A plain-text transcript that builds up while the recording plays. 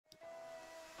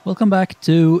Welcome back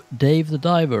to Dave the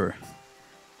Diver.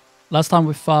 Last time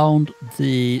we found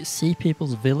the Sea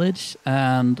People's village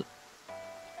and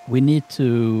we need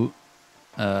to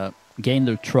gain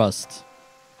their trust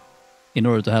in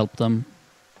order to help them.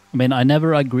 I mean, I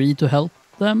never agreed to help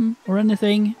them or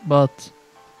anything, but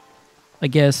I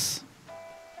guess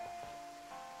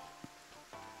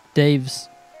Dave's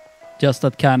just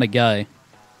that kind of guy.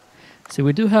 See,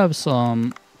 we do have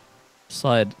some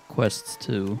side quests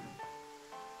too.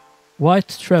 White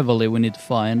Trevally we need to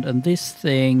find, and this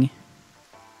thing,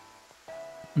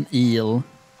 an eel.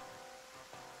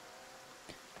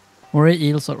 Moray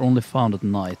eels are only found at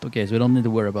night. Okay, so we don't need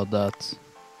to worry about that.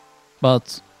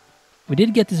 But we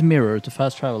did get this mirror to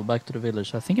fast travel back to the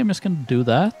village. I think I'm just gonna do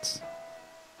that.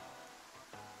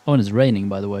 Oh, and it's raining,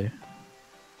 by the way.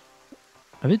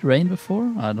 Have it rained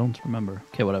before? I don't remember.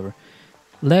 Okay, whatever.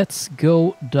 Let's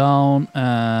go down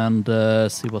and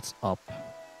see what's up.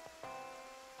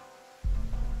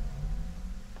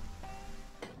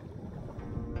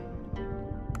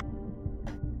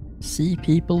 Sea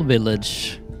People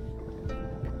Village.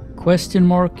 Question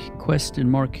mark, question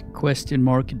mark, question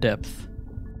mark, depth.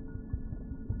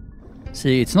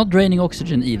 See, it's not draining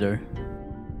oxygen either.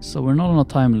 So we're not on a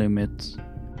time limit.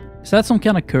 Is that some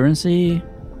kind of currency?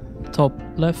 Top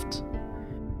left?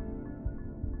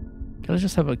 Can I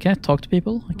just have a... Can I talk to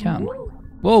people? I can.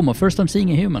 Whoa, my first time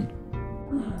seeing a human.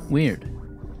 Weird.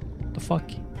 The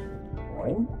fuck?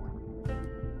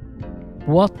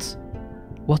 What?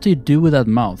 What do you do with that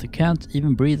mouth? You can't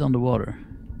even breathe underwater.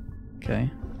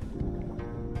 Okay.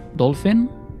 Dolphin?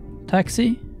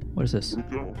 Taxi? What is this?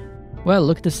 Well,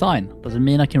 look at the sign. Does it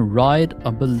mean I can ride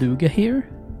a beluga here?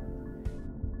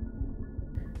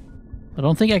 I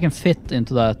don't think I can fit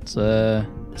into that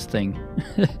this thing.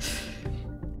 Let's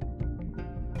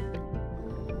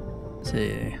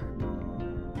see.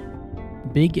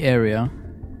 Big area.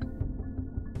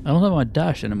 I don't have my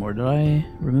dash anymore. Did I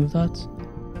remove that?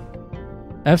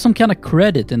 I have some kind of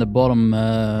credit in the bottom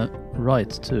right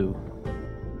too.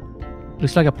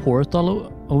 Looks like a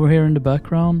portal over here in the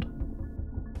background.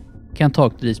 Can't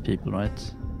talk to these people,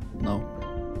 right? No.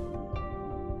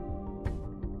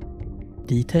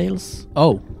 Details?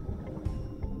 Oh.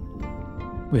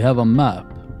 We have a map.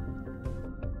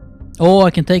 Oh,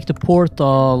 I can take the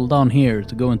portal down here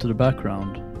to go into the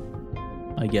background.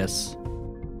 I guess.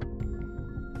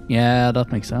 Yeah,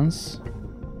 that makes sense.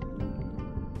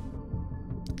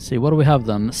 Let's see, what do we have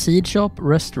then? Seed shop,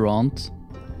 restaurant,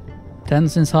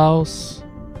 Tenzin's house,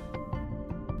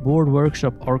 board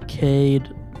workshop,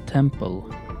 arcade, temple.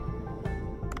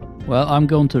 Well, I'm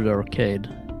going to the arcade.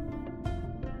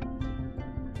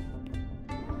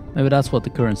 Maybe that's what the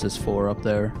currency is for up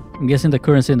there. I'm guessing the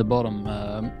currency in the bottom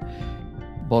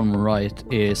bottom right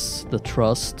is the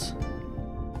trust.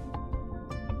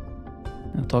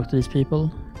 And talk to these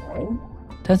people.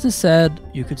 Tenzin said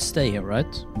you could stay here,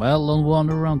 right? Well, don't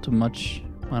wander around too much.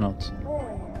 Why not?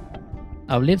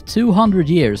 I've lived 200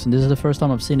 years and this is the first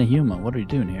time I've seen a human. What are you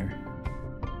doing here?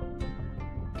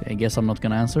 Okay, I guess I'm not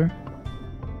gonna answer.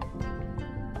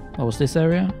 What was this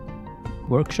area?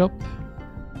 Workshop?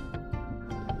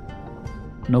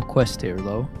 No quest here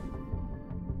though.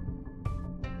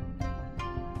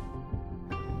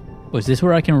 Oh, is this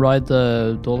where I can ride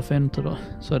the dolphin to the,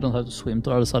 so I don't have to swim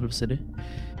to the other side of the city?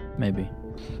 Maybe.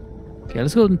 Okay,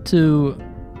 let's go into...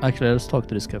 Actually, let's talk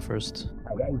to this guy first.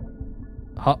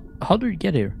 How did you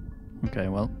get here? Okay,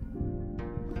 well,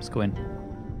 let's go in.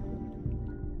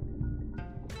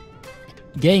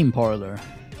 Game parlor.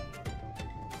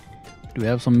 Do we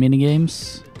have some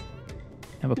minigames?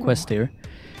 I have a quest here.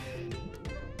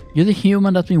 You're the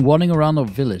human that's been wandering around our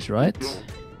village, right?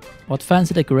 What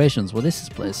fancy decorations. What is this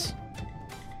place?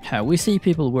 Yeah, we see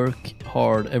people work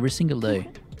hard every single day.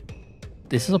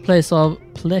 This is a place of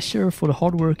pleasure for the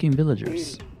hardworking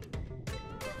villagers.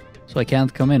 So I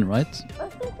can't come in, right?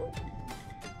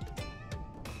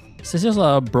 Is this just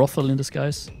a brothel in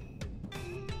disguise?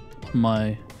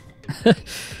 My...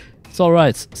 It's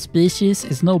alright. Species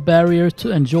is no barrier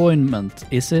to enjoyment,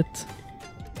 is it?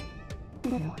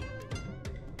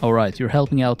 Alright, you're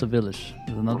helping out the village.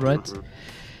 Is that not right?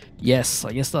 Yes,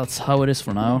 I guess that's how it is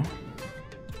for now.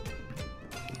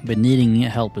 But needing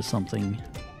help with something.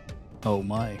 Oh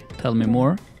my, tell me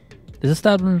more. This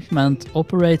establishment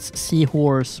operates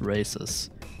seahorse races,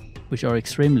 which are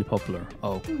extremely popular.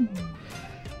 Oh.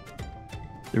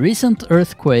 The recent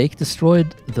earthquake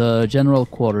destroyed the general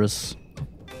quarters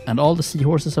and all the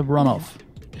seahorses have run off.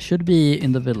 They should be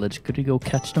in the village. Could you go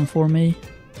catch them for me?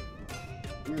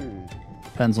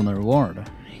 Depends on the reward.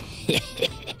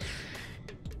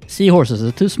 Seahorses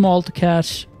are too small to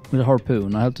catch with a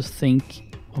harpoon. I have to think.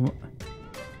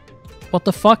 What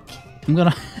the fuck? I'm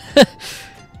gonna...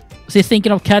 Was he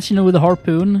thinking of catching it with a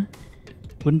harpoon?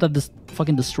 Wouldn't that just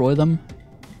fucking destroy them?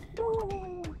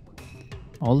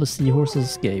 All the seahorses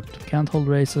escaped. Can't hold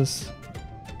races.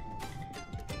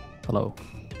 Hello.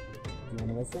 You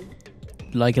wanna listen?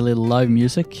 Like a little live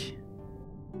music?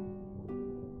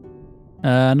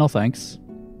 No thanks.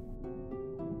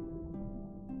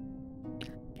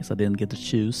 Guess I didn't get to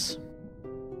choose.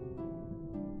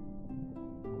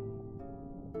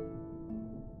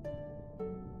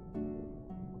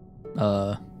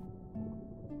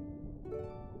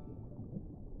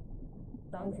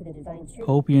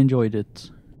 Hope you enjoyed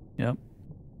it. Yep.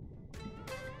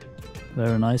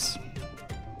 Very nice.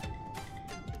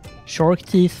 Shark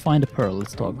teeth find a pearl.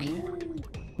 Let's talk.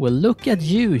 Well, look at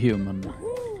you, human.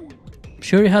 I'm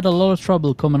sure you had a lot of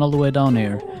trouble coming all the way down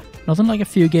here. Nothing like a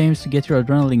few games to get your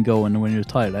adrenaline going when you're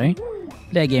tired, eh?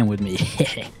 Play a game with me.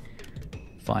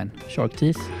 Fine. Shark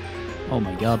teeth. Oh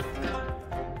my god.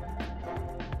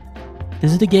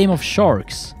 This is the game of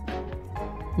sharks,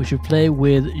 which you play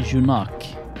with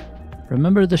Junak.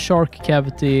 Remember the shark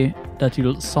cavity that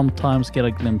you'll sometimes get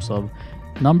a glimpse of.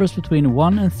 Numbers between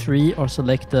 1 and 3 are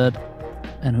selected,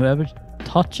 and whoever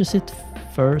touches it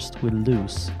first will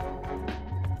lose.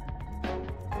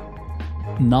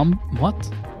 What?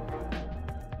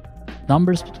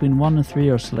 Numbers between 1 and 3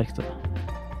 are selected.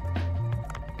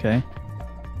 Okay.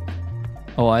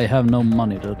 Oh, I have no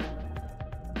money, dude.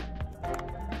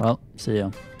 Well, see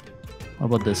ya. What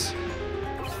about this?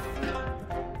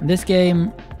 In this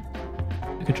game,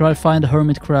 you can try to find the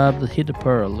hermit crab that hid the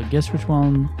pearl. Guess which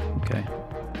one? Okay.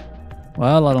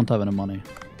 Well, I don't have any money.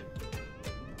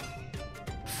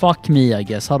 Fuck me, I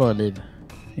guess. How do I leave?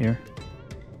 Here.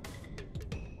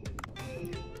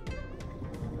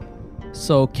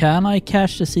 So, can I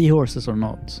catch the seahorses or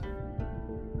not?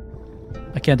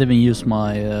 I can't even use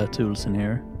my tools in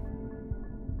here.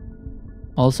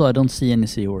 Also, I don't see any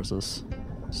seahorses.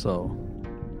 So,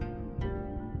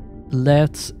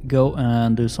 let's go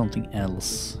and do something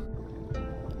else.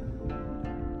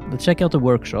 Let's check out the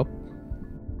workshop.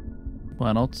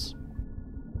 Why not?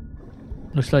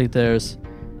 Looks like there's...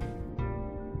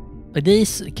 Like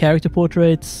these character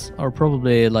portraits are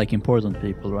probably like important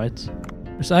people, right?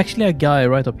 There's actually a guy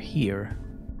right up here.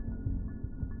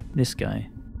 This guy.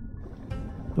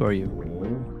 Who are you?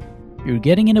 You're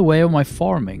getting in the way of my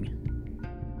farming.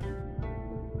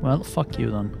 Well, fuck you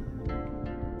then.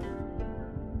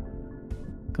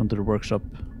 Come to the workshop.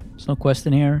 There's no quest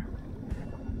in here.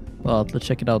 But let's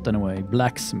check it out anyway.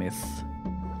 Blacksmith.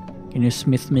 Can you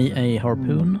smith me a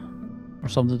harpoon? Or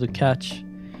something to catch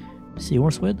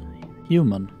seahorse with?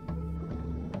 Human.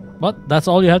 What? That's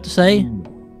all you have to say?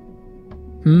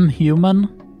 Human?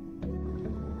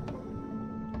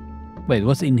 Wait,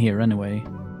 what's in here anyway?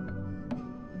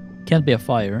 Can't be a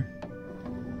fire.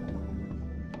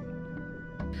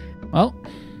 Well,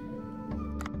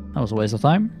 that was a waste of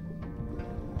time.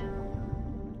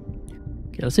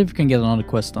 Okay, let's see if we can get another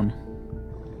quest done.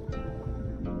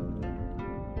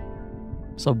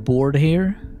 So board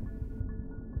here.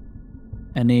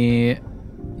 Any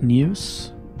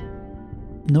news?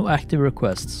 No active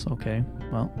requests. Okay,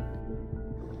 well.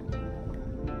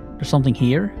 There's something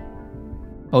here.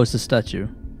 Oh, it's a statue.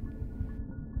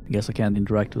 I guess I can't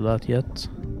interact with that yet.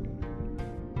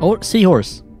 Oh,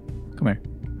 seahorse! Come here.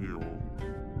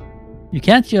 You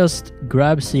can't just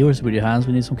grab seahorse with your hands,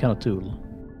 we need some kind of tool.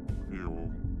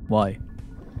 Why?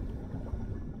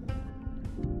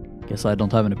 Guess I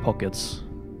don't have any pockets.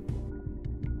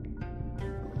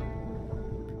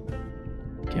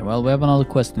 Okay, well, we have another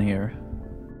question here.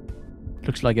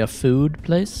 Looks like a food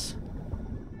place.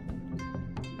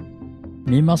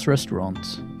 Mima's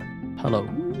restaurant. Hello.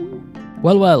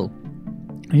 Well.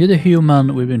 You're the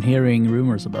human we've been hearing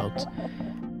rumors about.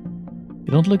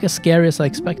 You don't look as scary as I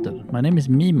expected. My name is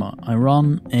Mima. I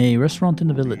run a restaurant in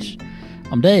the village.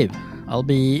 I'm Dave. I'll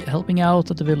be helping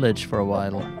out at the village for a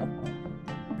while.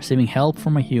 Receiving help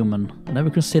from a human. I never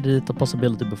considered it a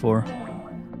possibility before.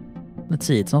 Let's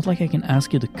see, it's not like I can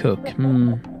ask you to cook.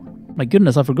 My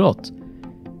goodness, I forgot.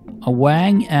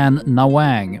 Awang and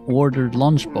Nawang ordered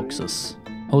lunch boxes.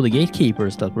 Oh, the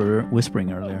gatekeepers that were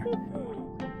whispering earlier.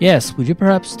 Yes, would you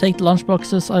perhaps take the lunch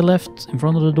boxes I left in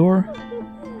front of the door?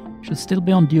 Should still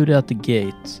be on duty at the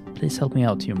gate. Please help me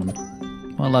out, human.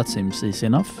 Well, that seems easy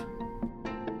enough.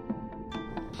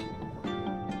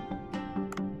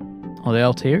 Are they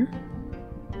out here?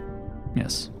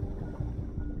 Yes.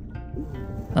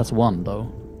 That's one,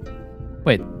 though.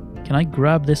 Wait, can I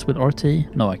grab this with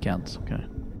RT? No, I can't. Okay.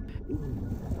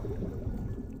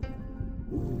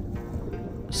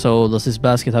 So, does this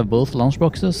basket have both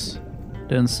lunchboxes?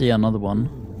 Didn't see another one.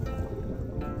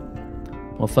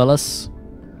 Well, fellas.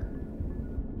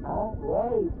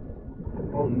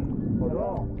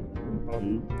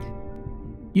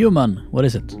 Human, what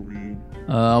is it?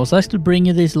 I was asked to bring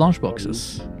you these lunch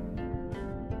boxes.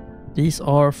 These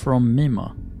are from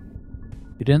Mima.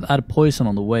 You didn't add poison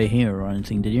on the way here or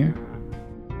anything, did you?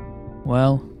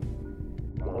 Well,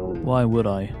 why would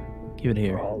I? Give it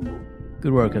here.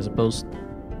 Good work, I suppose.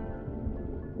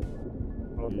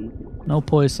 No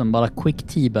poison, but a quick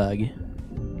tea bag.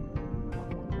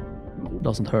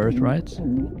 Doesn't hurt, right?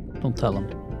 Don't tell him.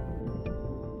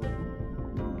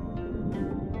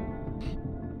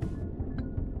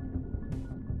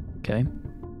 Okay.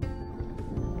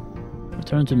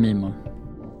 Return to Mima.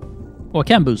 Oh, I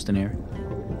can boost in here.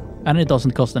 And it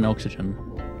doesn't cost any oxygen.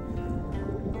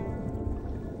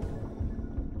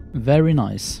 Very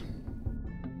nice.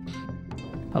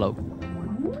 Hello.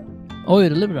 Oh, you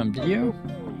delivered them, did you?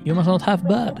 You must not have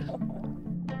bad.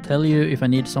 Tell you if I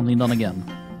need something done again.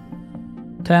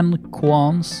 10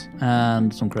 kwans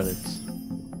and some credits.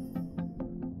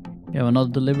 You have another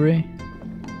delivery?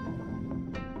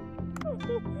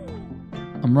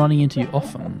 I'm running into you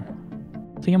often.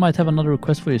 I think I might have another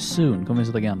request for you soon. Come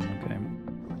visit again. Okay.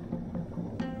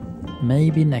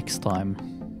 Maybe next time.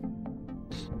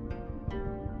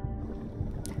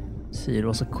 See, there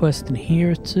was a quest in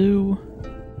here too.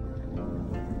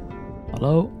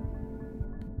 Hello?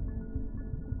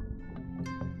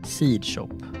 Seed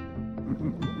shop.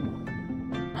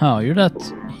 Oh, you're that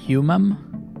human?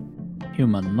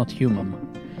 Human, not human.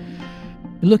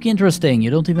 You look interesting. You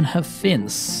don't even have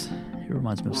fins. It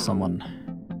reminds me of someone.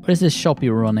 What is this shop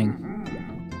you're running?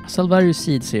 I sell various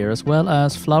seeds here, as well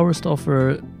as flowers to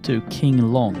offer to King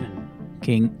Long.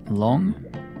 King Long?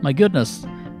 My goodness,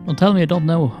 don't tell me you don't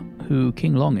know who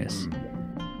King Long is.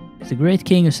 He's a great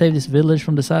king who saved this village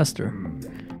from disaster.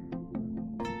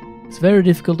 It's very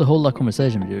difficult to hold a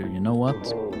conversation with you, you know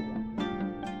what?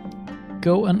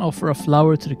 Go and offer a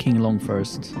flower to the King Long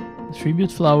first. The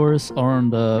tribute flowers are on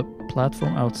the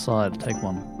platform outside. Take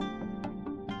one.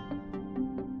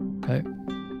 Okay.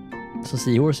 There's a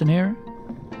seahorse in here.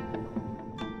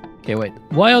 Okay, wait.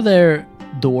 Why are there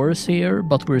doors here,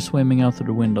 but we're swimming out through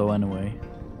the window anyway?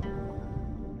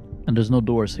 And there's no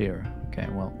doors here. Okay,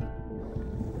 well.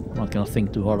 I'm not gonna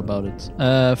think too hard about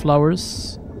it.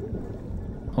 Flowers.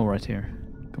 Oh, right here.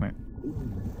 Come here.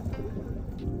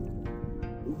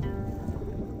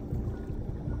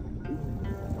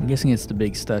 I'm guessing it's the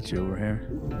big statue over here.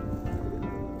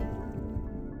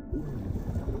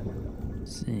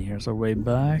 Let's see, here's our way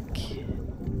back.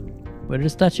 Where did the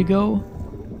statue go?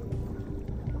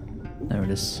 There it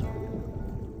is.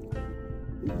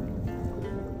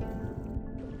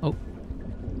 Oh.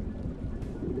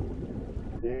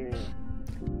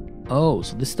 Oh,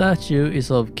 so this statue is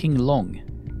of King Long.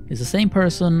 It's the same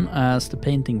person as the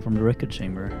painting from the record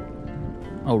chamber.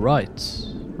 Oh, right.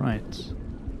 Right.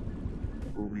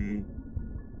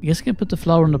 I guess I can put the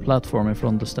flower on the platform in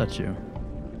front of the statue.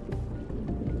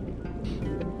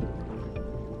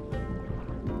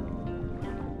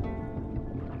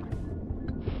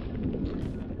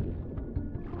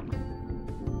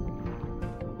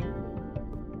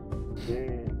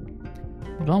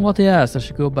 I've done what he asked. I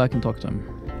should go back and talk to him.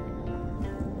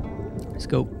 Let's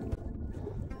go.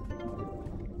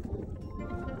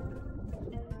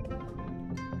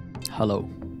 Hello.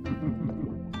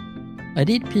 I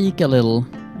did peek a little,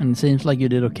 and it seems like you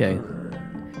did okay.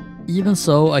 Even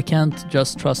so, I can't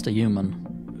just trust a human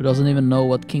who doesn't even know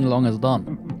what King Long has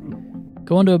done.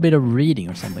 Go and do a bit of reading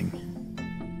or something.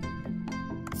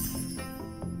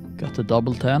 Got the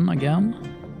double 10 again.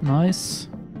 Nice.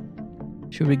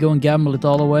 Should we go and gamble it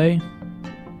all away?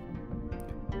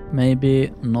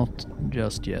 Maybe not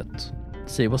just yet.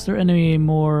 Let's see, was there any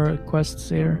more quests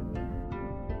here?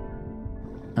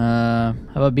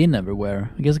 Have I been everywhere?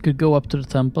 I guess I could go up to the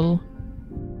temple.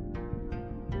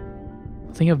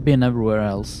 I think I've been everywhere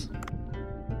else.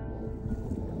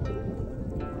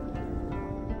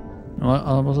 Well,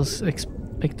 I was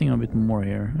expecting a bit more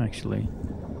here, actually.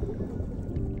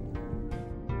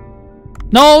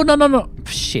 No, no, no, no!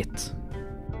 Shit.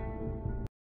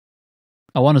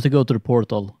 I wanted to go to the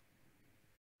portal.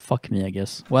 Fuck me, I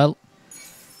guess. Well,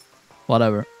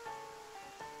 whatever.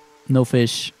 No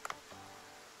fish.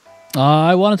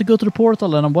 I wanted to go to the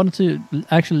portal and I wanted to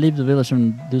actually leave the village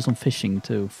and do some fishing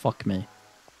too. Fuck me.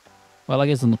 Well, I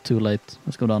guess it's not too late.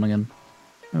 Let's go down again.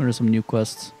 Maybe there's some new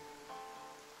quests.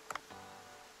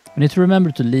 I need to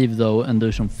remember to leave though and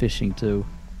do some fishing too.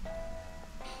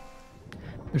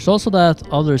 There's also that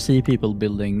other sea people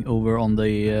building over on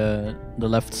the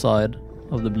left side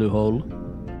of the blue hole.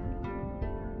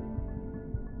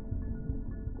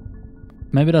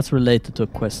 Maybe that's related to a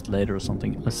quest later or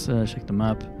something. Let's check the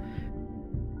map.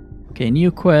 Okay,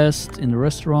 new quest in the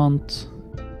restaurant.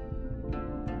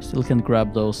 Still can't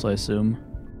grab those, I assume.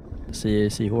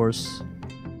 Seahorse.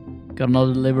 Got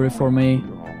another delivery for me.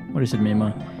 What is it,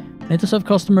 Mima? I need to serve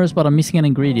customers, but I'm missing an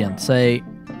ingredient. Say,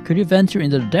 could you venture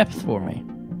into the depth for me?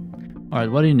 Alright,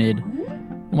 what do you need?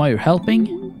 Why, you're helping?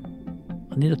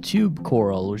 I need a tube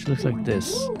coral, which looks like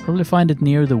this. Probably find it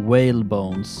near the whale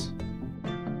bones.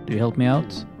 Do you help me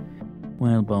out?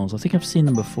 Whale bones. I think I've seen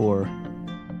them before.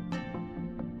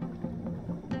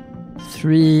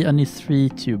 I need 3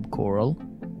 tube coral.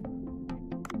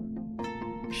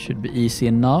 Should be easy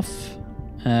enough.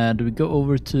 Do we go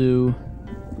over to...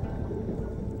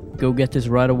 Go get this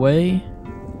right away?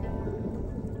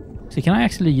 See, can I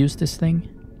actually use this thing?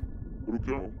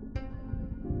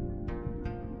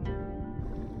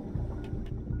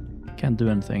 Can't do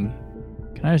anything.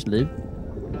 Can I just leave?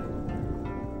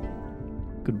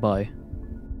 Goodbye.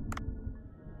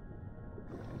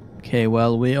 Okay,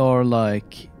 well, we are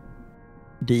like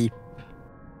deep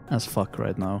as fuck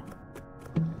right now.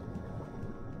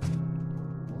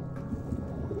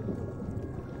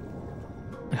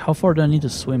 How far do I need to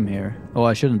swim here? Oh,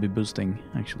 I shouldn't be boosting,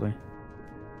 actually.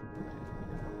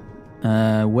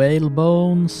 Whale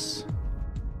bones.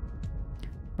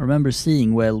 I remember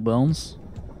seeing whale bones.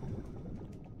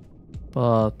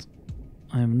 But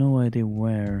I have no idea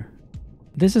where.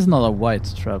 This is not a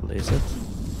white travel, is it?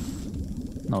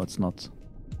 No, it's not.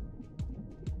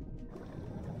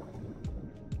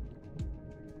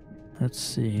 Let's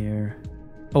see here.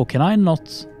 Oh, can I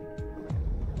not?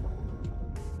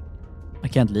 I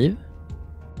can't leave?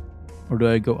 Or do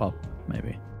I go up,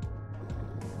 maybe?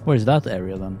 Where's that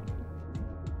area then?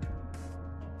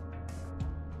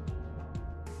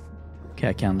 Okay,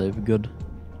 I can't leave. Good.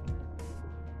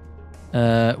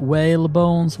 Whale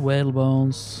bones, whale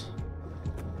bones.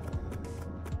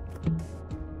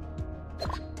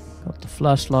 Got the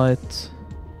flashlight.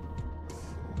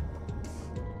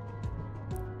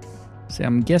 See,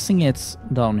 I'm guessing it's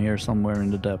down here somewhere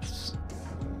in the depths.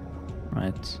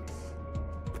 Right.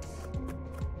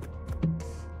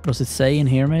 Does it say in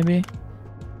here maybe?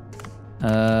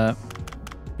 It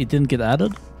didn't get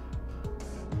added?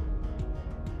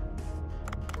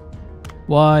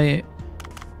 Why?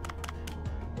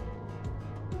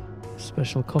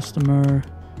 Special customer.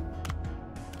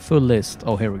 Full list.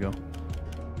 Oh, here we go.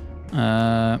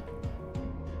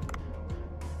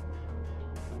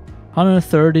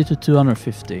 130 to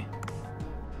 250.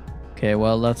 Okay,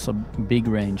 well, that's a big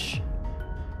range.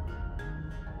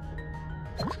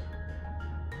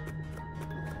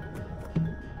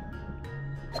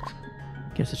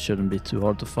 Guess it shouldn't be too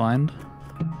hard to find.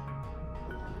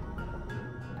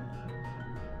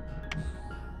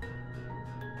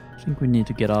 I think we need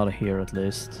to get out of here at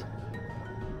least.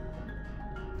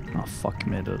 Oh, fuck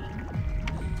me, dude.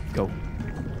 Go.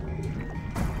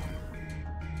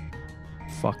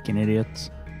 Fucking idiot.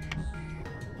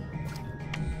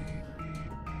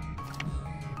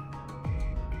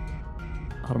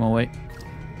 Out of my way.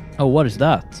 Oh, what is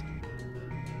that?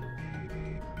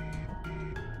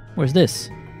 Where's this?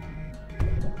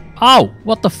 Ow!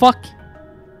 What the fuck?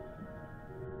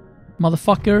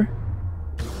 Motherfucker.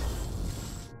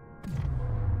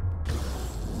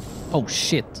 Oh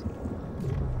shit.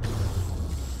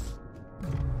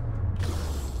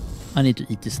 I need to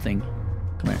eat this thing.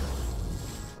 Come here.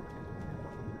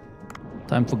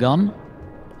 Time for gun.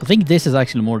 I think this is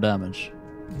actually more damage.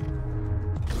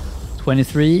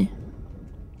 23.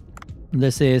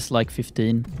 This is like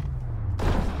 15.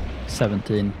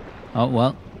 17. Oh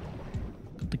well.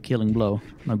 Got the killing blow.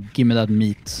 Now give me that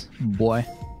meat, boy.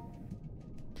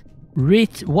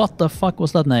 What the fuck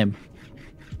was that name?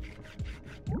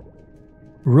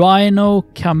 Rhino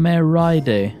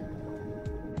Cameridae.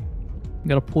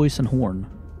 Got a poison horn.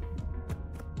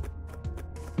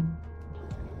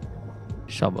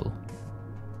 Shovel.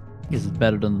 Guess it's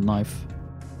better than the knife.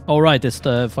 Oh right, it's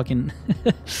the fucking...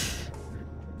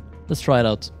 Let's try it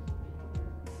out.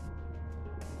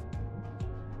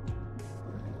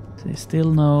 See,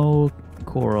 still no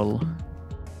coral.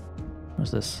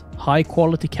 What's this? High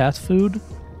quality cat food?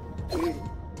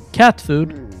 Cat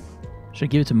food? Should I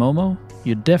give it to Momo?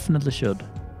 You definitely should.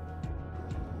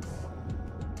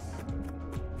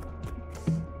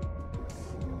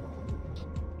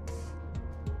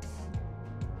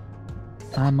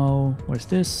 Ammo. Where's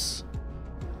this?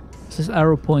 Is this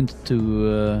arrow point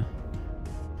to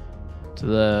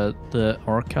the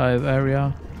archive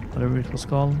area? Whatever it was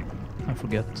called. I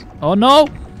forget. Oh no!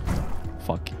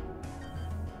 Fuck.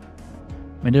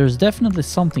 I mean, there's definitely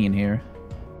something in here.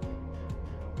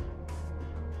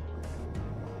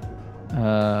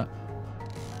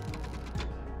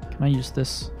 Can I use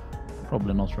this?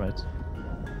 Probably not, right?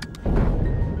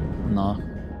 No.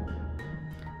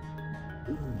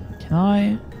 Can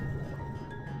I?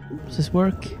 Does this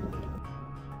work?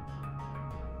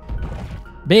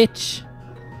 Bitch!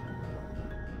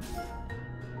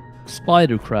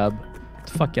 Spider crab. Get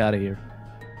the fuck out of here.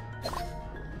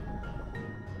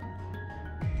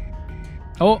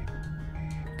 Oh!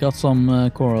 Got some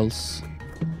corals.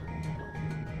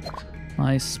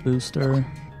 Nice booster.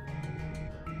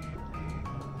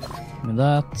 Give me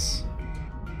that.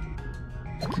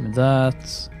 Give me that.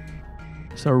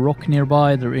 Is there a rock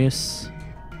nearby? There is.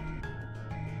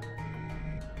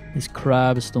 These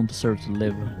crabs don't deserve to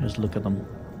live. Just look at them.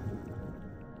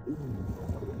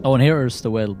 Oh, and here's the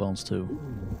whale bones too.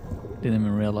 Didn't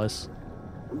even realize.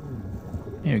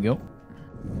 Here you go.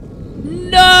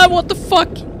 No! What the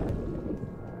fuck?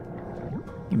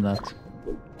 Give me that.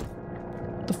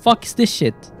 What the fuck is this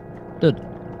shit? Dude.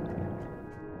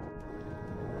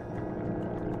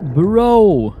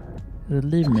 Bro!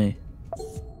 Leave me.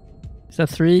 Is that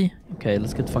 3? Okay,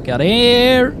 let's get the fuck out of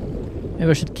here! Maybe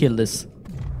I should kill this.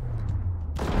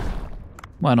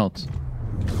 Why not?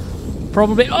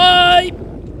 Probably.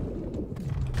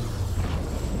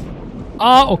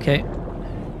 Ah, okay.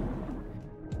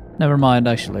 Never mind,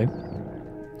 actually.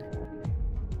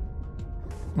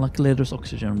 Luckily, there's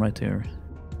oxygen right here.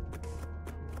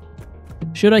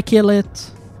 Should I kill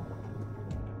it?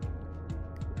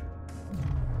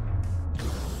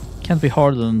 Can't be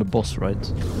harder than the boss,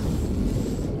 right?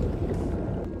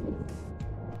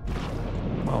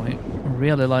 Wow, he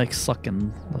really likes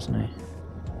sucking, doesn't he?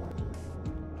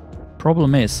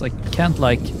 Problem is, I can't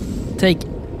like take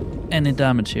any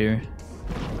damage here.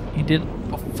 He did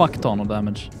a fuck ton of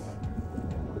damage.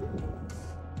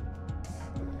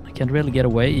 I can't really get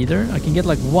away either. I can get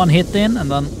like one hit in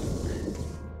and then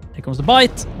here comes the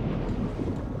bite.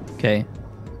 Okay.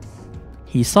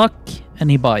 He suck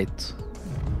and he bite.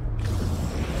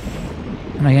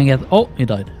 And I can get... Oh, he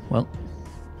died. Well,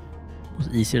 it was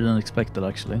easier than expected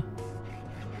actually.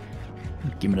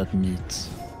 Give me that meat.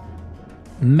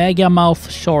 Mega mouth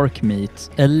shark meat.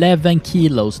 11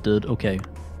 kilos, dude. Okay.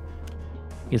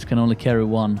 Guess we can only carry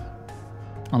one.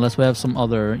 Unless we have some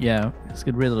other... Yeah, let's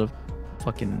get rid of the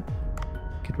fucking...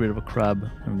 Get rid of a crab.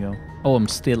 There we go. Oh, I'm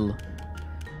still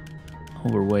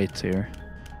overweight here.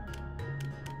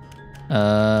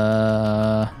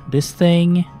 This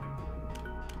thing...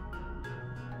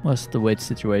 What's the weight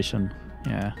situation?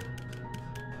 Yeah.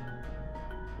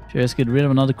 Should I just get rid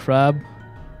of another crab?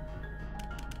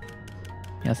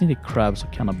 Yeah, I think the crabs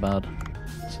are kind of bad.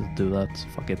 Let's just do that.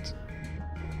 Fuck it.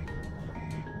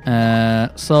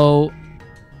 So...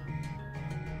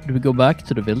 Do we go back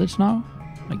to the village now?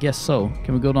 I guess so.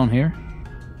 Can we go down here?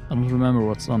 I don't remember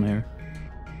what's down here.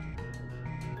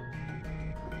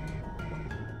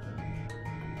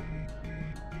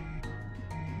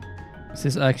 Is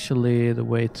this actually the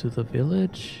way to the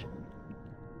village?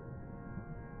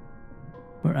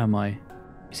 Where am I?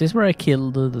 Is this where I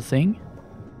killed the thing?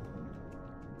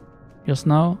 Just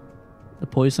now? The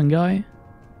poison guy?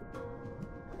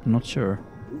 I'm not sure.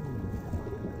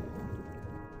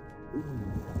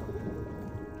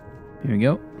 Here we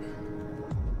go.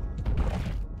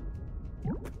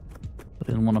 I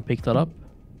didn't want to pick that up.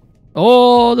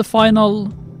 Oh, the final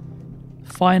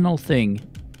thing.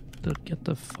 Get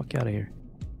the fuck out of here.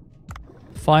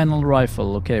 Final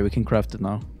rifle. Okay, we can craft it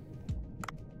now.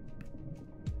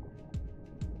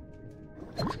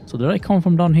 So did I come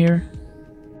from down here?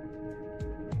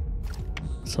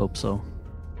 Let's hope so.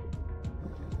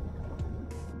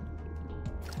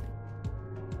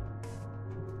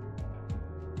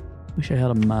 Wish I had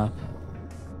a map.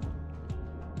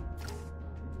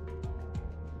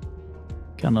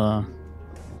 Kinda...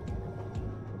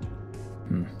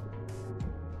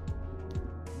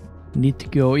 Need to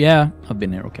go... Yeah, I've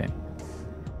been here, okay.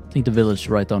 I think the village is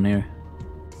right down here.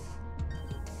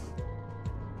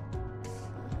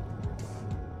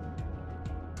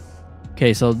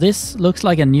 Okay, so this looks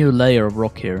like a new layer of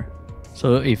rock here.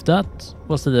 So if that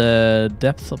was the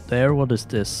depth up there, what is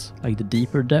this? Like the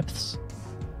deeper depths?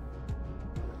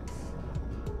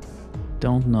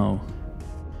 Don't know.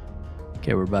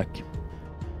 Okay, we're back.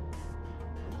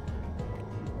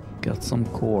 Got some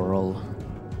coral.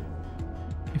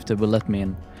 If they will let me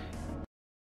in.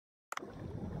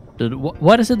 Dude,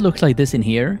 why does it look like this in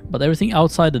here, but everything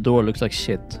outside the door looks like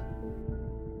shit?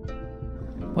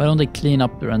 Why don't they clean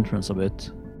up their entrance a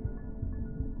bit?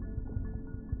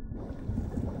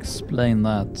 Explain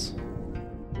that.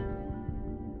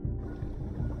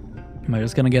 Am I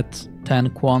just gonna get 10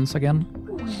 kwans again?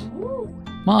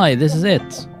 My, this is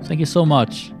it. Thank you so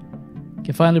much.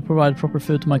 Can finally provide proper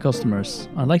food to my customers.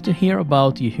 I'd like to hear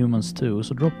about you humans too,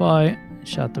 so drop by,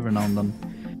 chat every now and then.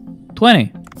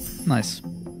 20! Nice.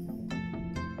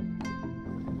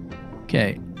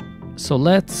 Okay, so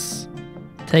let's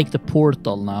take the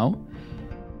portal now.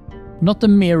 Not the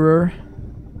mirror,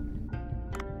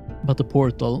 but the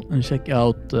portal, and check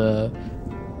out the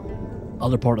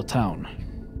other part of town.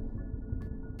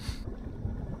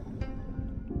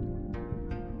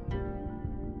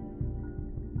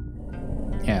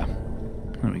 Yeah,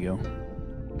 there we go.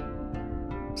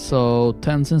 So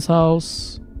Tenzin's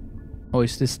house. Oh,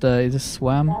 is this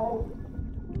Swam?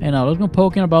 Hey now, don't go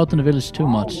poking about in the village too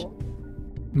much.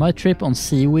 You might trip on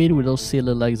seaweed with those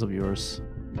silly legs of yours.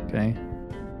 Okay.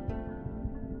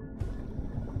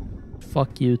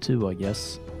 Fuck you too, I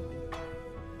guess.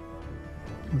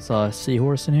 There's a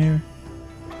seahorse in here.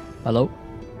 Hello?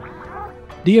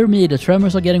 Dear me, the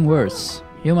tremors are getting worse.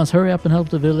 Humans, hurry up and help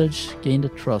the village gain the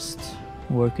trust.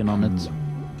 Working on it.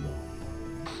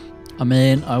 I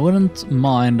mean, I wouldn't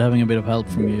mind having a bit of help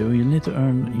from you. You need to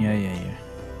earn... Yeah.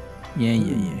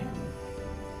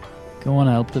 Go on,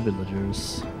 help the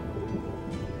villagers.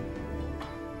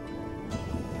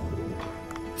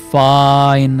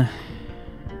 Fine.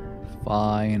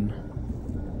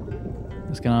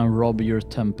 Just gonna rob your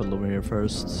temple over here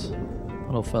first.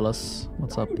 Hello, fellas.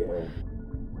 What's up?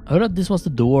 I heard that this was the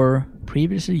door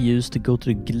previously used to go to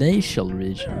the glacial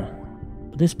region.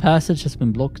 But this passage has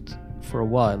been blocked for a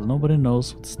while. Nobody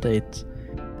knows what state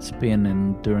it's been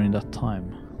in during that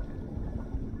time.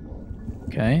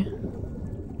 Okay.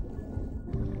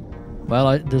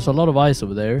 Well, there's a lot of ice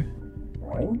over there.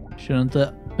 Shouldn't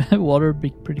the water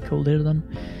be pretty cold here then?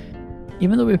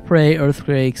 Even though we pray,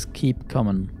 earthquakes keep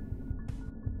coming.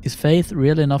 Is faith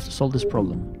really enough to solve this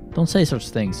problem? Don't say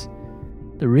such things.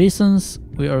 The reasons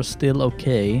we are still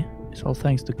okay is all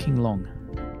thanks to King Long.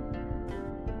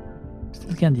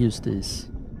 Still can't use these.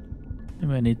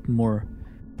 Maybe I need more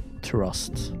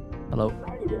trust. Hello.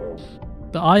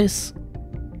 The ice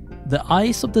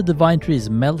of the divine tree is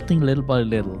melting little by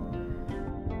little.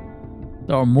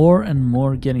 There are more and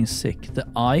more getting sick. The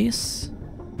ice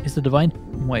is the divine...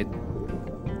 Wait.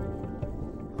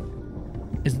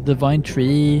 Is the divine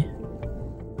tree...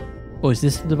 Oh, is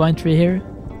this the divine tree here?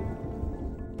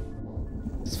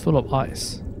 It's full of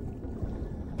ice.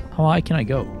 How high can I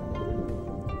go?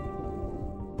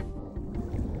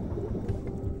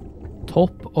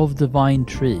 Top of divine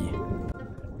tree.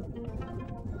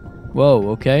 Whoa,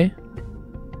 okay.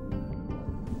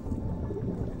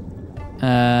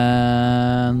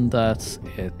 And that's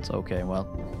it. Okay, well.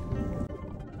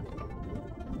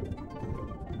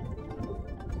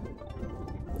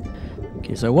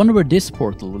 Okay, so I wonder where this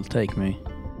portal will take me.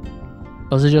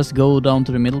 Does it just go down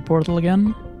to the middle portal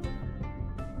again?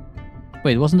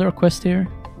 Wait, wasn't there a quest here?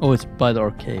 Oh, it's by the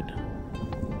arcade.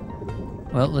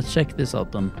 Well, let's check this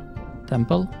out then.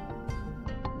 Temple.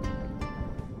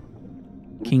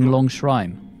 King Long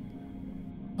Shrine.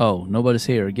 Oh, nobody's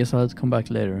here. I guess I'll have to come back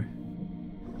later.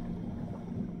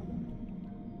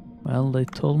 Well, they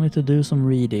told me to do some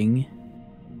reading.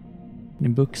 Any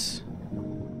books?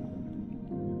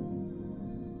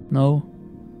 No?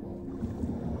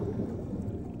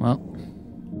 Well.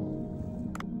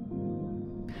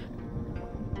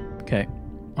 Okay.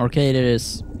 Arcade it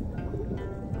is.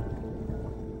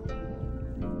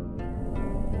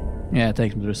 Yeah, it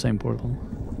takes me to the same portal.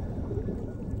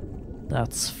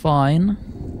 That's fine.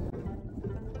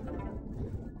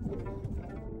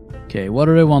 Okay, what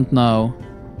do they want now?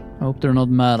 I hope they're not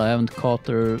mad. I haven't caught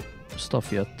their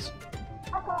stuff yet.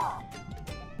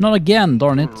 Not again,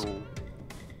 darn it.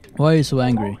 Why are you so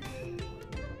angry?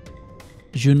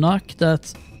 Junak,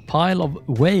 that pile of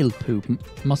whale poop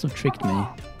must have tricked me.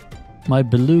 My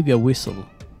beluga whistle.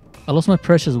 I lost my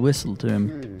precious whistle to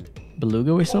him.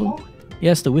 Beluga whistle?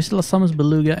 Yes, the whistle summons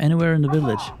beluga anywhere in the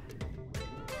village.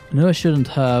 I knew I shouldn't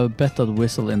have bet that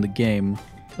whistle in the game.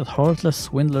 That heartless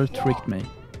swindler tricked me.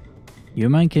 You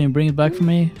man, can you bring it back for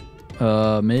me?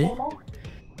 Me?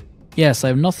 Yes, I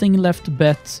have nothing left to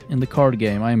bet in the card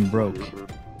game. I am broke.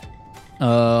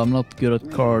 I'm not good at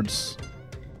cards.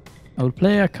 I will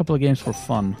play a couple of games for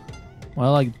fun.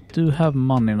 Well, I do have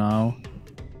money now.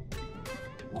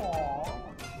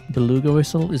 Beluga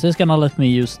whistle? Is this gonna let me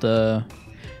use the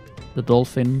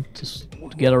dolphin to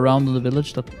get around in the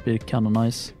village? That'd be kinda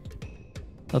nice.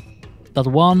 The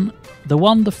one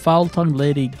the foul-tongued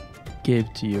lady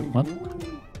gave to you. What?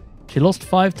 She lost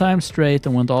 5 times straight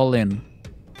and went all in.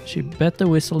 She bet the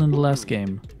whistle in the last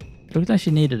game. It looked like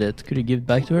she needed it. Could you give it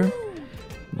back to her?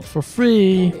 Not for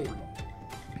free.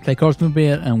 Play cards with me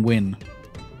and win.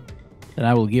 Then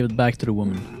I will give it back to the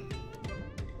woman.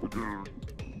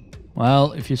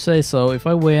 Well, if you say so, if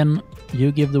I win,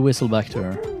 you give the whistle back to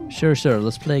her. Sure, sure,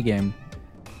 let's play a game.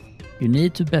 You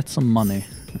need to bet some money.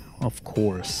 Of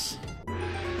course.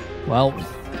 Well,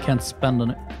 can't spend on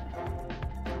it.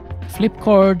 Flip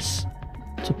cards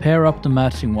to pair up the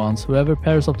matching ones. Whoever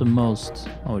pairs up the most.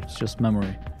 Oh, it's just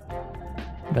memory.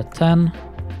 Bet 10.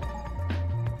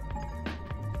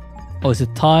 Oh, is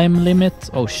it time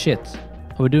limit? Oh shit.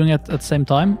 Are we doing it at the same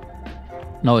time?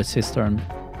 No, it's his turn.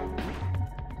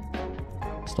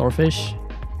 Starfish.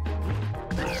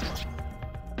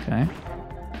 Okay.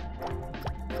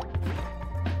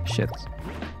 Shit.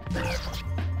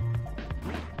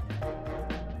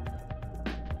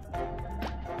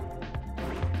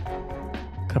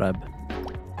 Crab.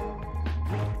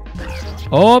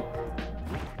 Oh!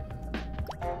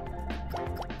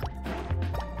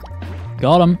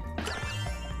 Got him.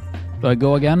 Do I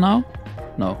go again now?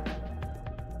 No.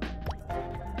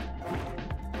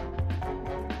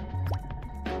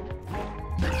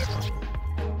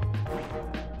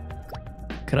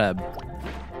 Crab.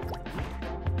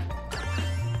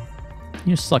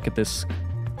 You suck at this.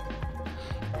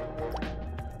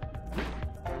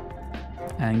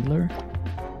 Angler.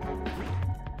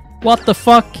 What the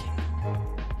fuck?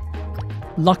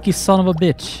 Lucky son of a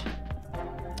bitch.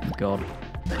 Oh god.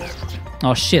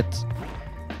 Oh shit.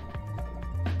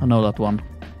 I know that one.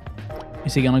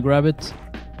 Is he gonna grab it?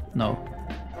 No.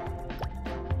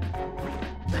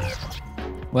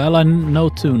 Well, I know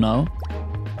two now.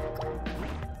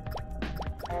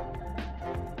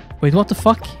 Wait, what the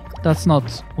fuck? That's not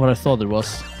what I thought it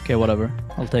was. Okay, whatever.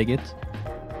 I'll take it.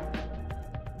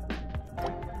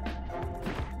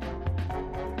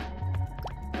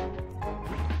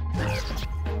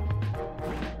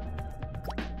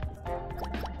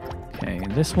 Okay,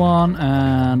 this one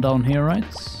and down here, right?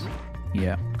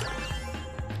 Yeah.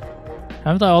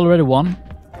 Haven't I already won?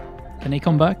 Can he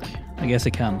come back? I guess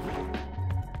he can.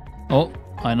 Oh,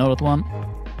 I know that one.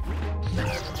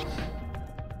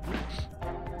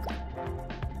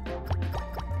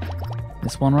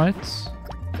 This one, right?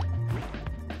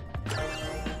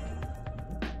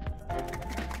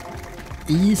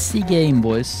 Easy game,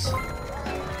 boys.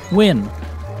 Win.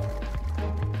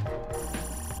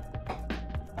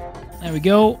 There we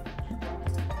go.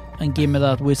 And give me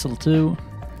that whistle too.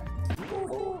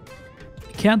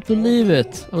 I can't believe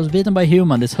it. I was beaten by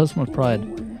human. This hurts my pride.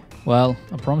 Well,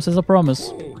 a promise is a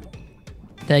promise.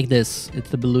 Take this.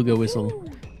 It's the beluga whistle.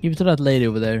 Give it to that lady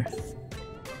over there.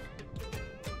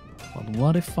 But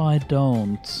what if I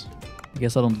don't? I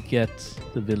guess I don't get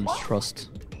the village trust.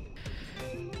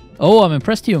 Oh, I'm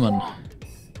impressed, human.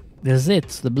 This is it.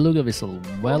 The beluga whistle.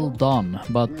 Well done.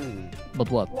 But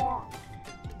what?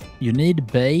 You need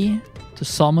Bay to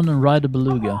summon and ride a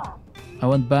beluga. I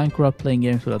went bankrupt playing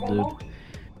games with that dude.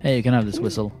 Hey, you can have this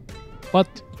whistle. What?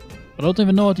 I don't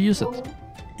even know how to use it.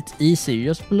 It's easy. You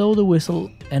just blow the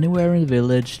whistle anywhere in the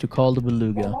village to call the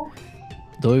beluga.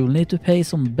 Though you will need to pay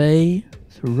some Bay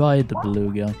to ride the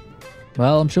beluga.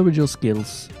 Well, I'm sure with your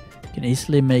skills, you can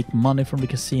easily make money from the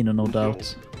casino, no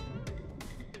doubt.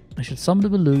 I should summon the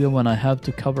beluga when I have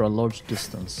to cover a large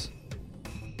distance.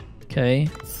 Okay.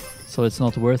 So it's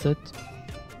not worth it.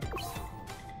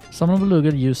 Summon a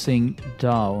beluga using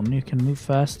down. You can move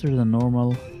faster than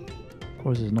normal. Of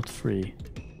course, it's not free.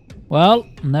 Well,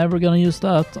 never gonna use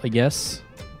that, I guess.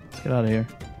 Let's get out of here.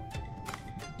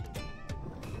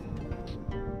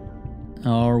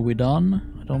 Are we done?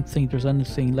 I don't think there's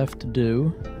anything left to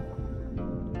do.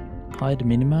 Hide the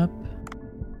minimap.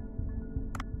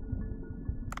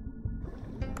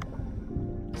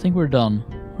 I think we're done.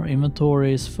 Our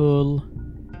inventory is full.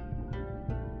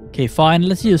 Okay, fine.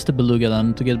 Let's use the beluga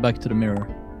then to get back to the mirror.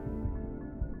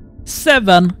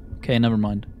 7! Okay, never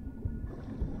mind.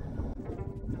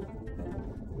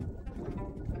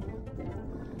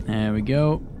 There we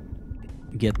go.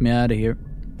 Get me out of here.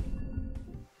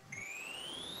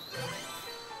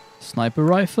 Sniper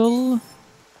rifle.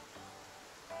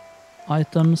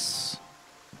 Items.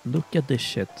 Look at this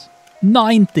shit.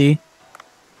 90!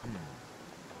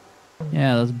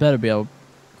 Yeah, that better be a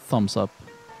thumbs up.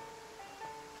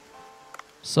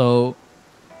 So,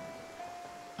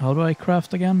 how do I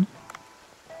craft again?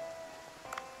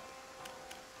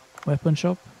 Weapon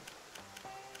shop.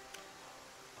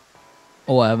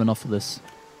 Oh, I have enough of this.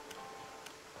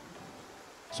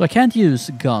 So I can't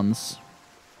use guns.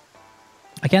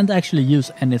 I can't actually use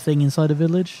anything inside the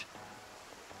village.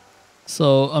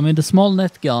 So, I mean, the small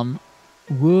net gun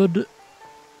would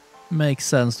make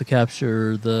sense to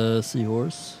capture the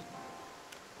seahorse.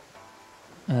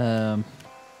 I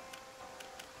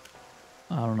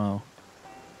don't know.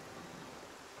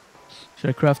 Should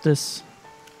I craft this?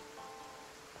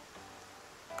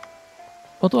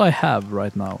 What do I have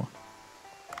right now?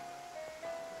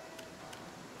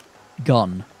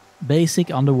 Gun. Basic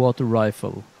underwater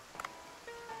rifle.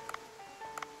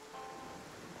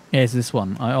 Yeah, it's this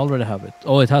one. I already have it.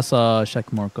 Oh, it has a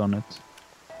check mark on it.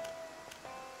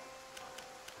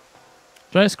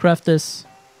 Should I just craft this?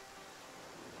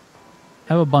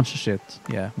 Have a bunch of shit.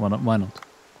 Yeah, why not? Why not?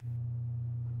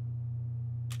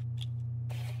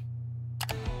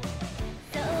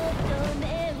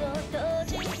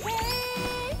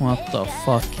 What the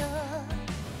fuck?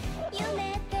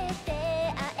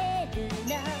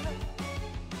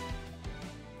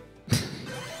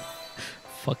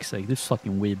 Fuck's sake, this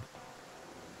fucking weeb.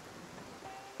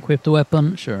 Equip the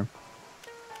weapon, sure.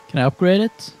 Can I upgrade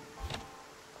it?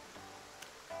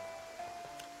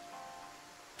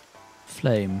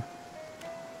 Flame.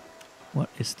 What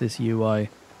is this UI?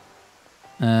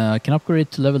 I can upgrade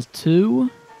it to level 2.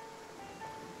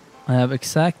 I have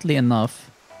exactly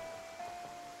enough.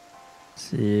 Let's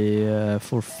see,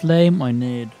 for flame I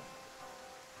need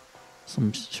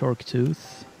some shark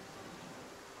tooth.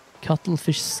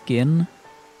 Cuttlefish skin.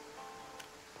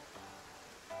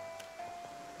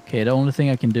 Okay, the only thing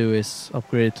I can do is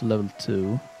upgrade it to level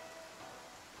 2.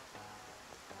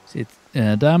 See,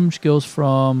 damage goes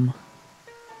from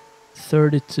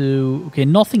 32. Okay,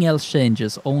 nothing else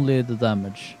changes, only the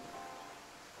damage.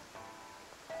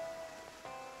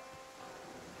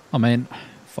 I mean,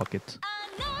 fuck it.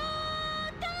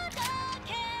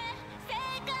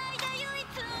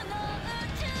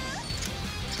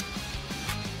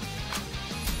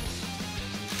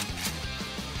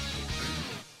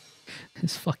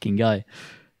 This fucking guy.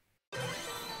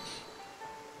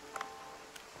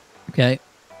 Okay.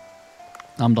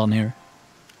 I'm done here.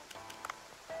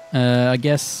 I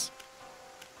guess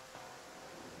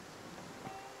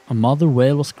a mother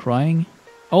whale was crying.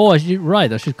 Oh, I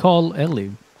should call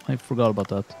Ellie. I forgot about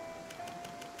that.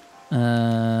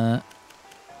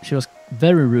 She was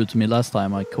very rude to me last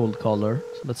time I cold called her.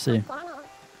 So let's see.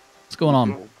 What's going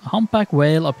on? A humpback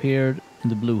whale appeared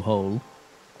in the blue hole.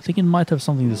 I think it might have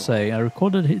something to say. I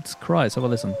recorded its cries. Have a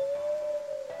listen.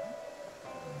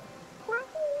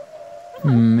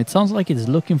 It sounds like it's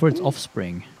looking for its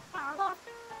offspring.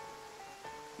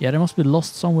 Yeah, they must be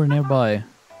lost somewhere nearby.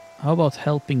 How about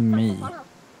helping me?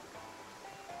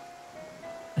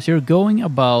 As you're going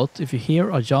about, if you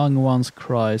hear a young one's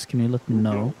cries, can you let me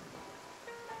know?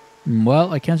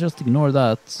 Well, I can't just ignore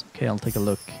that. Okay, I'll take a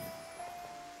look.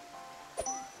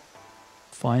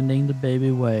 Finding the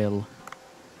baby whale.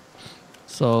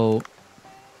 So,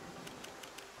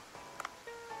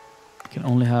 I can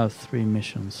only have 3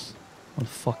 missions. Well,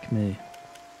 fuck me.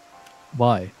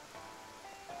 Why?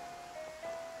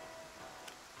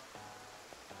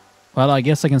 Well, I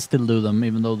guess I can still do them,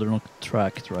 even though they're not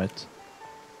tracked, right?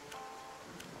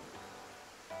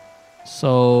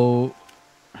 So...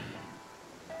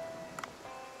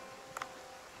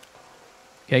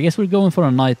 okay, I guess we're going for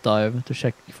a night dive to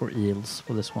check for eels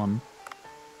for this one.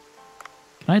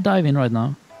 Can I dive in right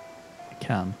now? I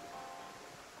can.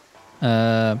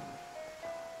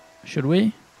 Should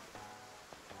we?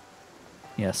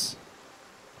 Yes.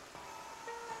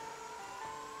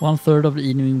 1/3 of the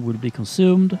evening will be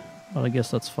consumed, but I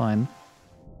guess that's fine.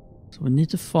 So we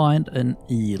need to find an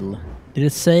eel. Did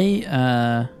it say?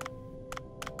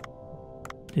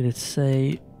 Did it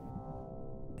say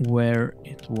where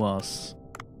it was?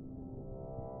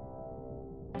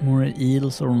 Moray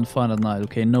eels are only found at night.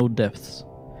 Okay, no depths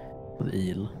for the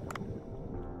eel.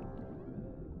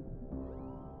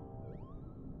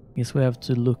 Guess we have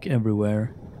to look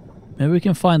everywhere. Maybe we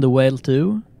can find the whale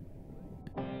too.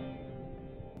 I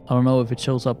don't know if it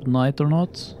shows up at night or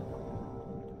not.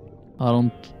 I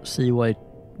don't see why it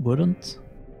wouldn't.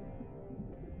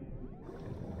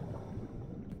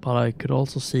 But I could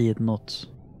also see it not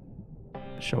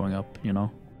showing up, you know.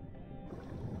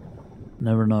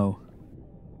 Never know.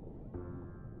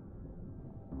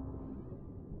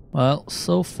 Well,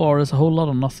 so far there's a whole lot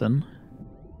of nothing.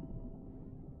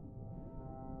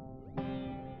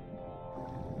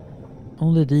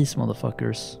 Only these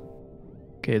motherfuckers.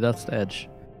 Okay, that's the edge.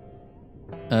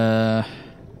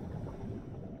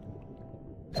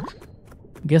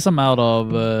 Guess I'm out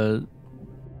of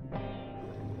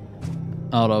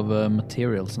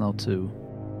materials now too.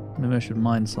 Maybe I should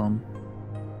mine some.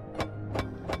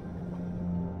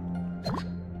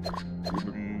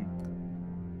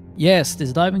 Yes,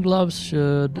 these diving gloves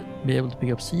should be able to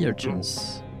pick up sea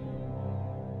urchins.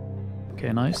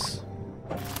 Okay, nice.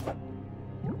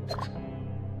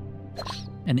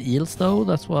 And eels though,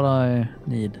 that's what I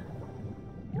need.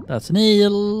 That's an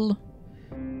eel!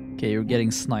 Okay, you're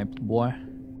getting sniped, boy.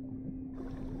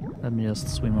 Let me just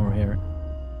swim over here.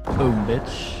 Boom,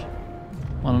 bitch.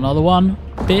 Want another one,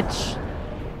 bitch?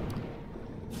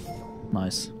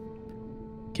 Nice.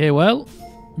 Okay, well,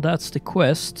 that's the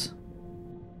quest.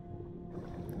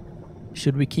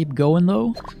 Should we keep going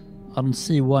though? I don't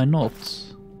see why not.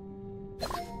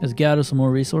 Let's gather some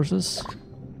more resources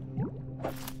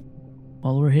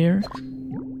while we're here.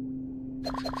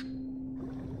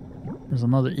 There's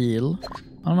another eel.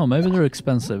 I don't know, maybe they're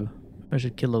expensive. I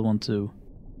should kill that one too.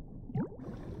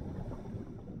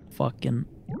 Fucking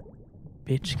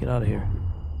bitch, get out of here.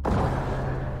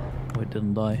 Oh, it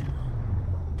didn't die.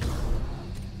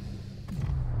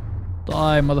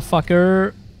 Die,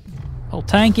 motherfucker! How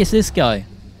tank is this guy?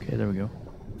 Okay, there we go.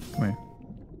 Come here.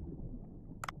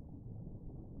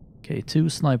 Okay, 2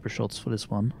 sniper shots for this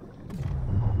one.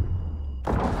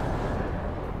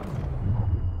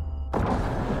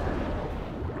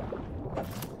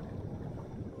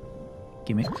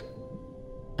 Gimme.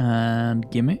 And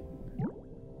gimme.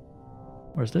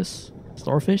 Where's this?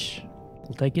 Starfish?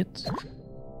 We'll take it.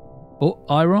 Oh,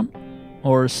 iron.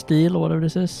 Or steel or whatever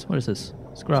this is. What is this?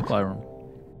 Scrap iron.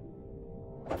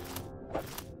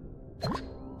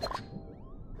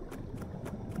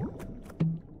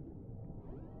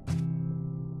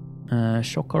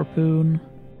 Shock harpoon.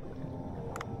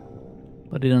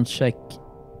 I didn't check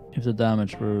if the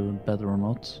damage were better or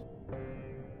not.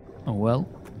 Oh well.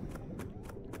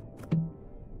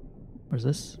 Where's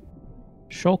this?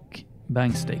 Shock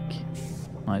bang stick.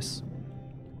 Nice.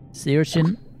 Sea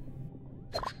urchin.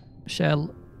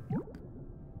 Shell.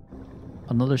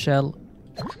 Another shell.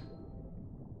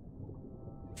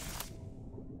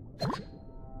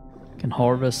 Can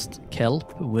harvest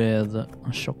kelp with a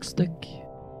shock stick.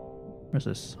 Where's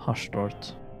this? Hush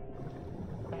dart.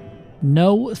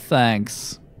 No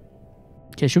thanks.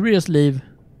 Okay, should we just leave?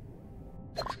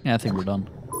 Yeah, I think we're done.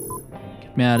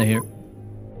 Get me out of here.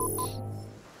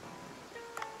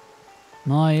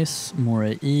 Nice.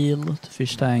 Moray Eel to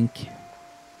fish tank.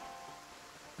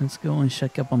 Let's go and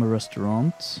check up on the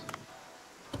restaurant.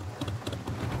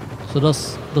 So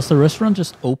does the restaurant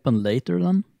just open later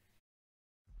then?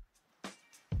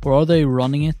 Or are they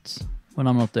running it when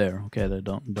I'm not there? Okay, they're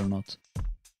not.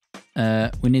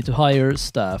 We need to hire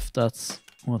staff. That's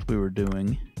what we were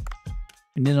doing.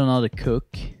 We need another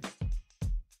cook.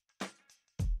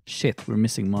 Shit, we're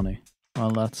missing money.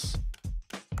 Well, that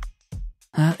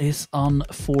is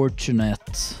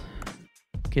unfortunate.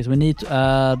 Okay, so we need to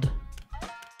add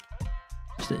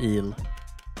the eel.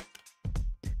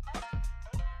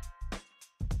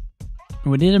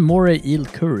 We need a Moray Eel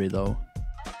curry though.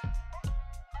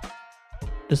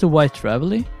 There's a white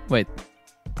ravelly? Wait.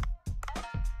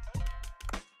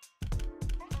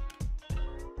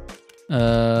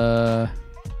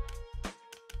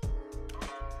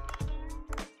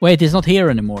 Wait, it's not here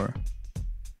anymore.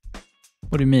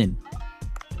 What do you mean?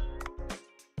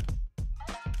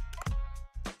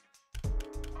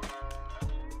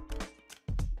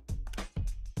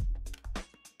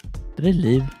 Did they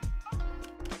leave?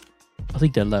 I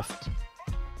think they left.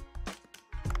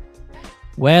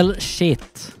 Well,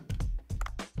 shit.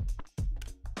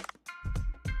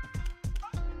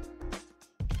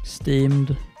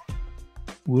 Steamed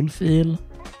wolf eel.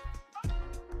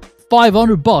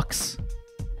 $500.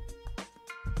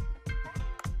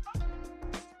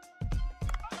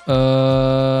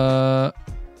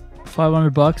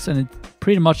 500 bucks, and it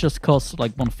pretty much just costs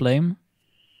like 1 flame.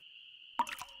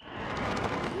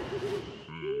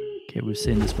 Okay, we've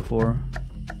seen this before,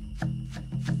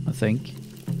 I think.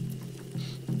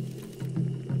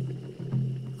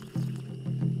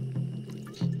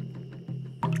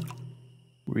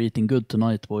 We're eating good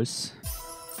tonight, boys.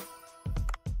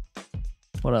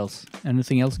 What else?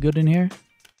 Anything else good in here?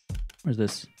 Where's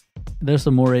this? There's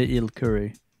a Moray Eel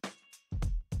curry.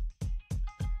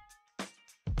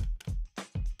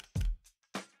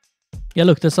 Yeah,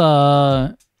 look, there's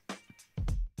a...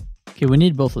 Okay, we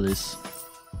need both of these.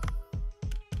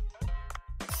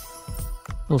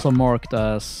 Those are marked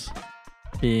as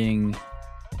being...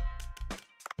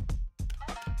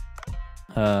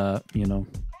 you know...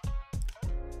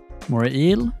 Moray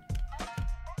Eel.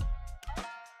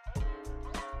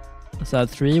 Let's add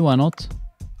 3, why not?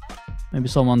 Maybe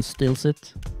someone steals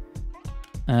it.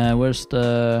 Where's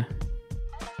the...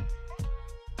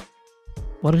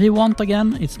 What did he want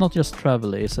again? It's not just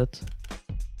travel, is it?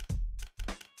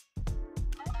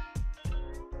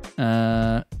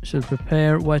 Should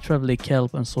prepare white travel,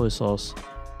 kelp and soy sauce.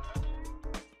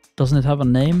 Doesn't it have a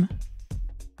name?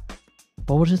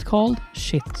 What was it called?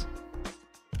 Shit.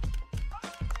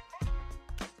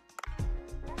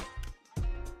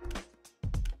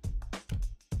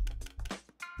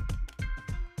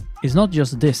 It's not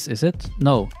just this, is it?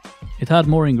 No. It had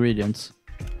more ingredients.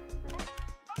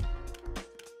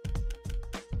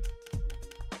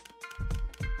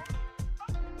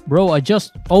 Bro, I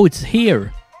just... Oh, it's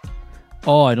here!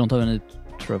 Oh, I don't have any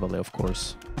travel, of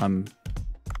course. I'm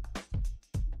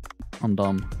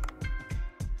dumb.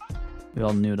 We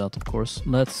all knew that, of course.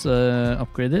 Let's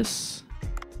upgrade this.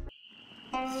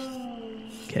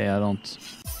 Okay, I don't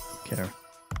care.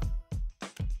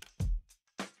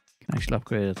 Can actually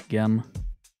upgrade it again.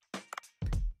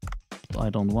 But I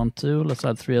don't want to. Let's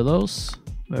add 3 of those.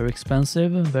 Very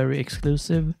expensive, very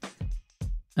exclusive.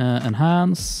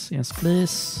 Enhance, yes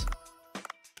please.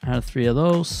 Add 3 of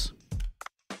those.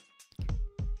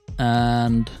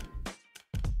 And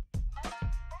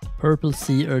purple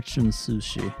sea urchin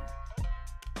sushi.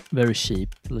 Very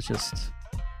cheap. Let's just...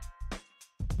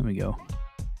 There we go.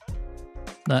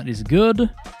 That is good.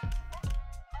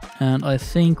 And I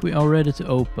think we are ready to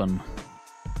open.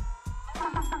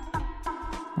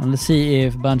 And let's see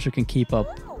if Banjo can keep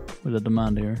up with the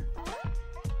demand here.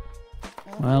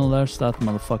 Well, there's that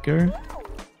motherfucker.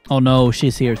 Oh no,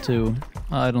 she's here too.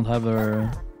 I don't have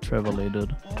her Trevally,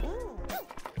 dude.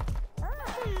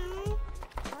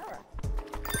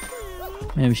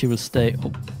 Maybe she will stay.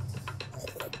 Oh.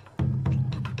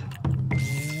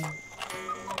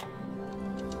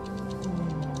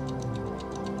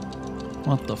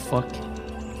 What the fuck?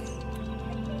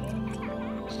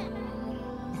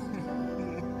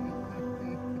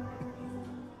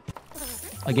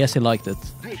 I guess he liked it.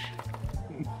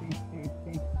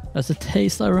 That's the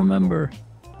taste I remember.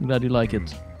 I'm glad you like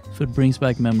it. Food brings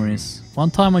back memories.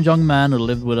 One time a young man who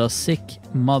lived with a sick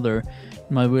mother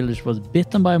in my village was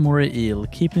bitten by a Moray Eel,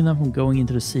 keeping them from going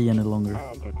into the sea any longer.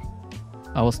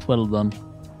 I was 12 then.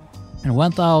 And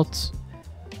went out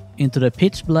into the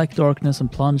pitch black darkness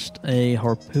and plunged a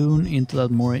harpoon into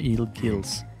that Moray Eel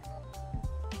gills.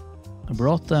 I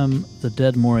brought them the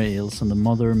dead Moray Eels and the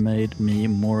mother made me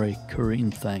Moray curry in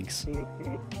thanks.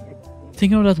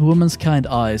 Thinking of that woman's kind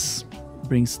eyes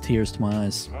brings tears to my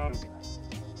eyes.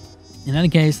 In any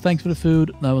case, thanks for the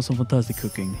food. That was some fantastic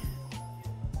cooking.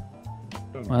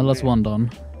 Well, that's one done.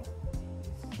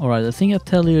 Alright, I think I'll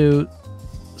tell you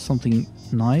something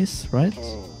nice, right?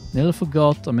 Nearly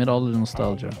forgot amid all the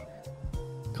nostalgia.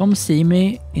 Come see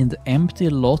me in the empty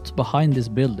lot behind this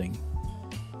building.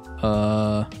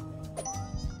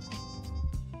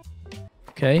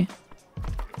 Okay.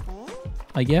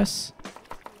 I guess.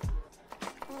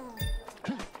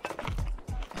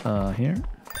 Here.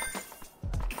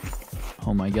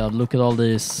 Oh my god, look at all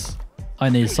this. I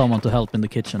need someone to help in the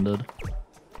kitchen, dude.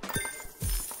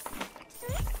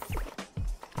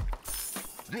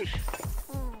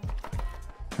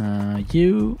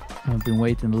 You have been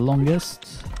waiting the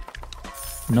longest.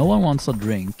 No one wants a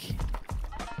drink.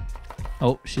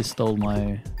 Oh, she stole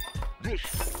my...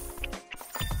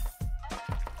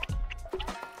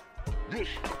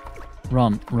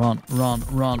 Run, run, run,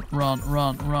 run, run,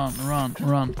 run, run, run,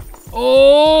 run.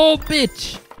 Oh,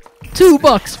 bitch!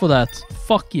 $2 for that.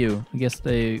 Fuck you. I guess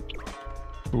they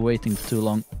were waiting for too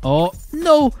long. Oh,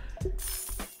 no!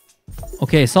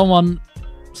 Okay, someone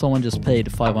just paid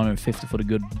 $550 for the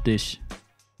good dish.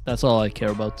 That's all I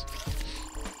care about.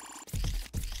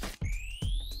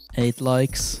 8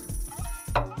 likes.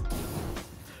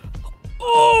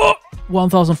 Oh!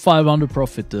 1,500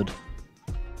 profited.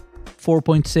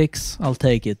 4.6, I'll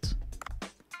take it.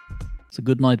 It's a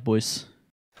good night, boys.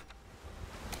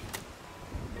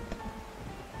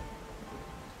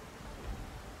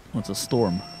 What's a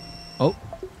storm? Oh.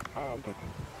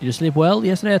 Did you sleep well?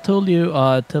 Yesterday I told you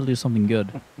I'd tell you something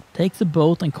good. Take the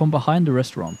boat and come behind the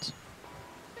restaurant.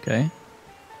 Okay.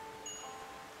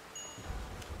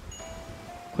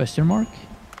 Question mark?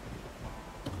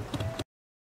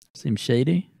 Seems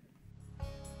shady.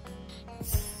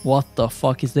 What the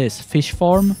fuck is this? Fish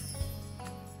farm?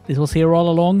 This was here all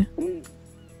along?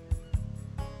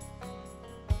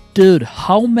 Dude,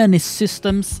 how many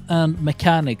systems and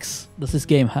mechanics does this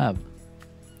game have?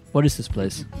 What is this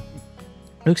place?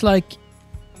 Looks like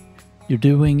you're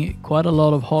doing quite a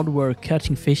lot of hard work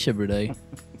catching fish every day.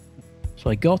 So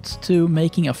I got to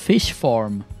making a fish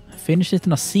farm. I finished it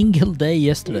in a single day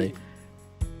yesterday.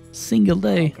 Single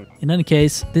day. In any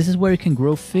case, this is where you can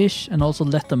grow fish and also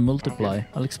let them multiply.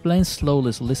 I'll explain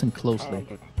slowly, so listen closely.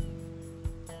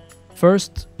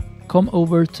 First, come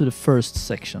over to the first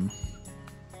section.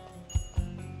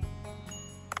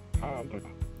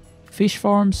 Fish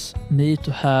farms need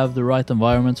to have the right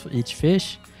environment for each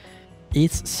fish.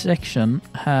 Each section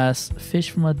has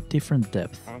fish from a different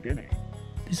depth.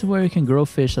 This is where you can grow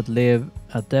fish that live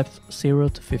at depth 0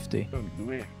 to 50.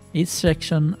 Each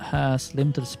section has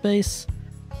limited space.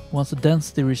 Once the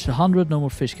density reaches 100, no more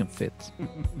fish can fit.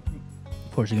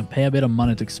 Of course, you can pay a bit of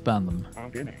money to expand them.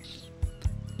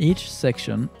 Each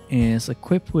section is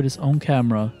equipped with its own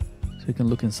camera, so you can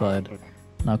look inside.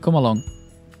 Now come along.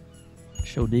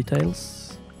 Show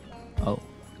details. Oh.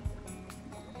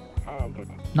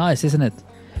 Nice, isn't it?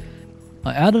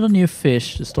 I added a new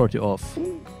fish to start you off.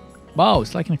 Wow,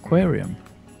 it's like an aquarium.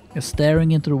 Just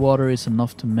staring into the water is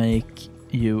enough to make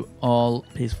you all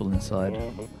peaceful inside.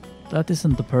 That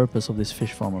isn't the purpose of this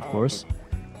fish farm, of course.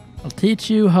 I'll teach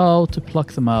you how to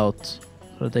pluck them out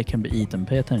so that they can be eaten.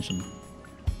 Pay attention.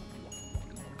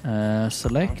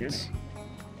 Select.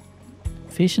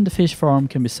 Fish in the fish farm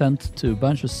can be sent to a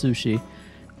bunch of sushi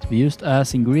to be used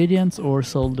as ingredients or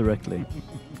sold directly.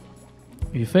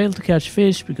 If you fail to catch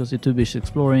fish because you're too busy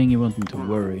exploring, you won't need to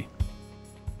worry.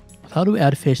 But how do we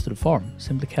add fish to the farm?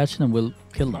 Simply catching them will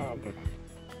kill them.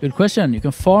 Good question. You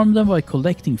can farm them by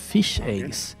collecting fish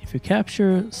eggs. If you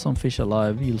capture some fish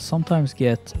alive, you'll sometimes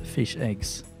get fish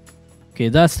eggs. Okay,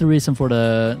 that's the reason for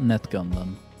the net gun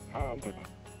then.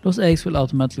 Those eggs will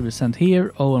automatically be sent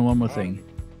here. Oh, and one more thing.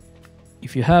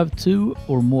 If you have 2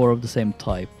 or more of the same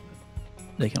type,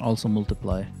 they can also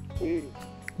multiply.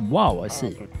 Wow, I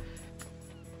see.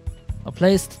 I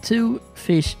placed 2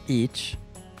 fish each,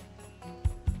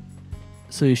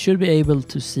 so you should be able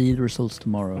to see the results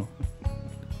tomorrow.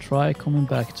 Try coming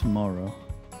back tomorrow.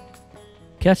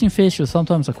 Catching fish will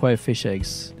sometimes acquire fish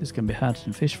eggs. This can be hatched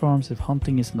in fish farms. If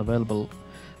hunting isn't available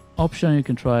option, you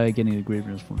can try getting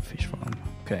ingredients from the fish farm.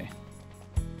 Okay.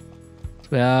 So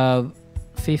we have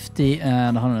 50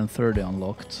 and 130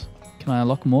 unlocked. Can I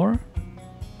unlock more?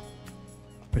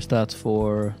 Or is that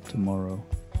for tomorrow?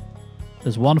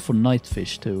 There's one for night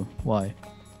fish too. Why?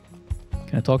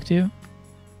 Can I talk to you?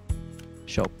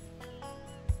 Shop.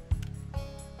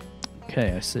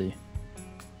 Okay, I see.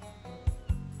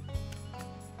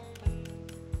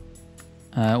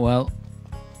 Well,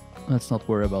 let's not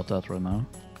worry about that right now.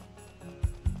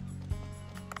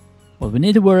 What we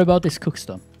need to worry about is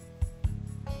Cooksta.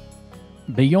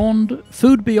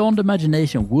 Food beyond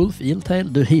imagination. Wolf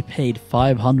Eeltail. Dude, he paid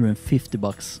 550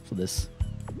 bucks for this.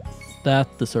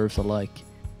 That deserves a like.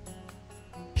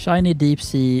 Shiny deep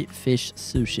sea fish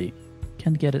sushi.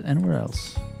 Can't get it anywhere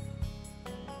else.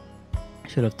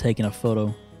 Should have taken a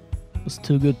photo. It was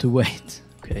too good to wait.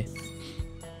 Okay.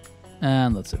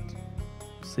 And that's it.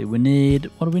 See, we need...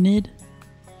 What do we need?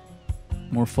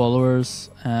 More followers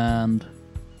and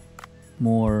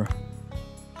more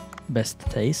best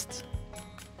taste.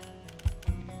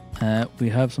 We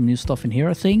have some new stuff in here,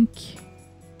 I think.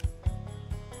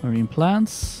 Marine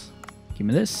plants. Give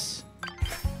me this.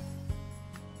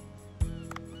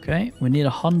 Okay, we need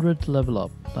 100 to level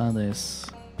up. That is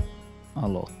a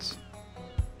lot.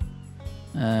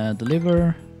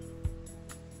 Deliver.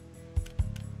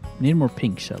 Need more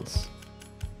pink shells.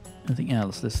 Anything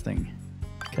else? This thing.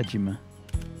 Kajima.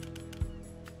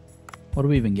 What do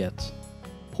we even get?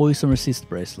 Poison resist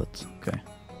bracelet. Okay.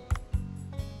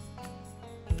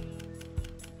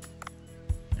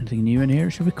 Anything new in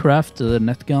here? Should we craft the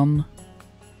net gun?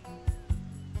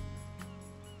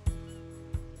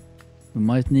 We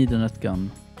might need a net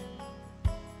gun.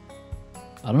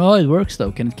 I don't know how it works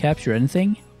though. Can it capture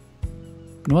anything?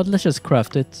 You know what? Let's just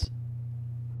craft it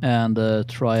and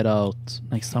try it out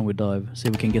next time we dive. See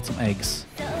if we can get some eggs.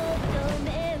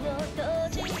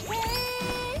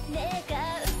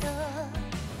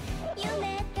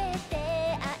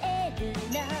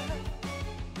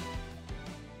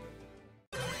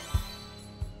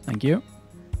 Thank you.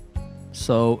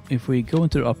 So if we go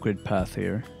into the upgrade path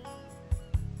here,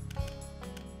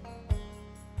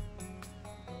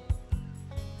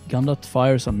 gun that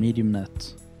fires a medium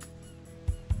net.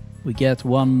 We get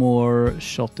one more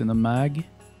shot in the mag.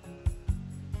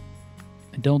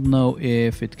 I don't know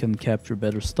if it can capture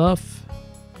better stuff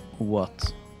or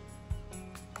what.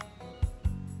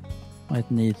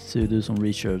 Might need to do some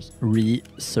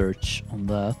research on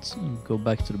that. Go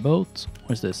back to the boat.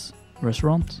 Where's this?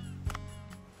 Restaurant.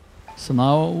 So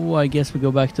now I guess we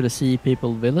go back to the Sea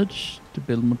People village to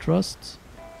build more trust.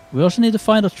 We also need to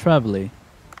find a traveler.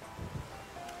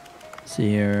 See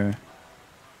here.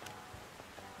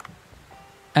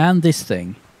 And this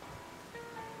thing.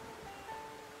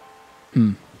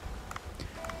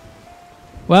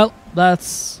 Well,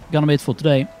 that's gonna be it for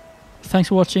today. Thanks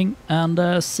for watching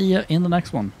and see ya in the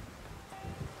next one.